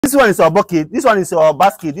This one is your bucket. This one is your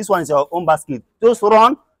basket. This one is your own basket. Just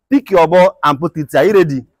run, pick your ball, and put it. Are you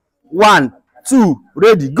ready? 1, 2,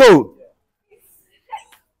 ready, go.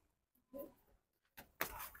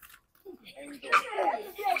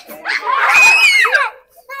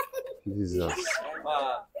 Jesus.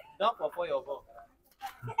 Don't for your ball.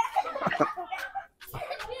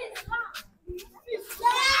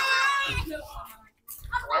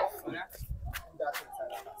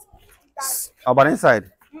 About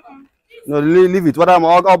inside. No, leave it. What I'm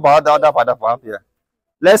all about the other part here.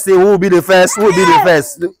 Let's see who will be the first. Who will be the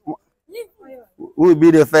first? Who will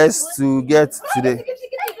be the first to get today?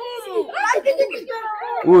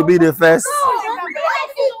 Who will be the first?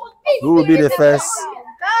 Who will be the first?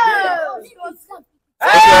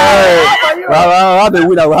 Okay. We'll have a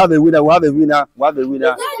winner. We'll have a winner. We'll have a winner. We'll have a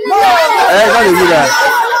winner. Not a winner.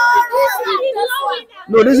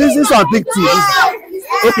 No, this one pick 2.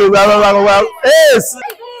 Okay, well. Yes.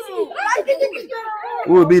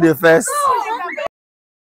 Who will be the first?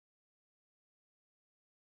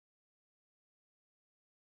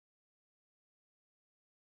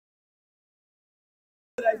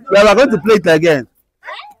 Well, we're going to play it again.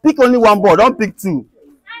 Pick only one ball. Don't pick 2.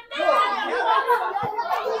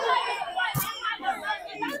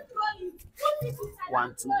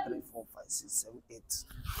 One, 2, 3, 4, 5, 6, 7, 8.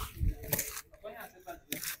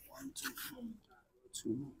 1,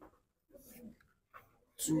 2,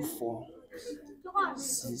 2, 4,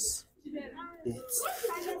 6, 8.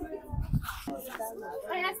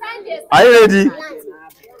 Are you ready?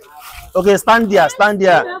 Okay, stand there. Stand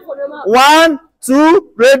there. 1,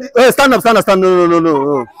 2, ready. Stand up.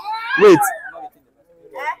 No. Wait.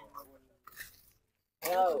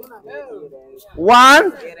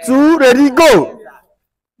 1, 2, ready, go.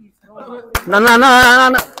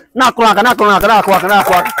 Knock.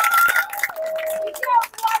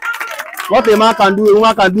 What a man can do, a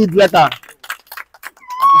woman can do it better.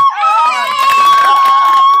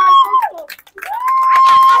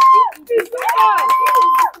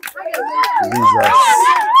 Jesus.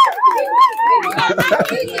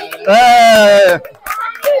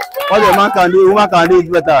 What a man can do, a woman can do it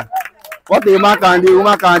better. What a man can do, a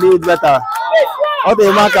woman can do it better. What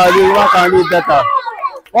a man can do, a woman can do it better.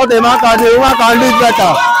 What a man can do, a woman can do it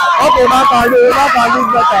better. What a man can do, a woman can do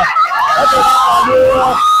it better. What a man can do.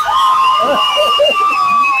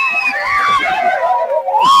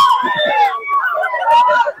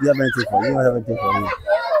 You have anything for me? You don't have anything for me.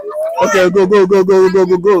 Okay, go.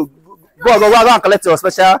 Go and collect your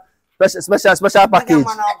special package.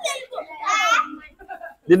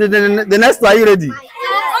 The next one, are you ready?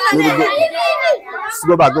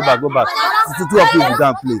 Go back. Two of you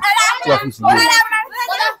can play. 2 of you should play.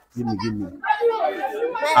 Give me.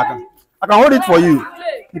 I can hold it for you.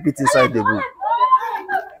 Keep it inside the book.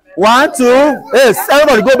 1, 2. Yes,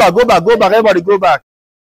 everybody go back. Everybody go back.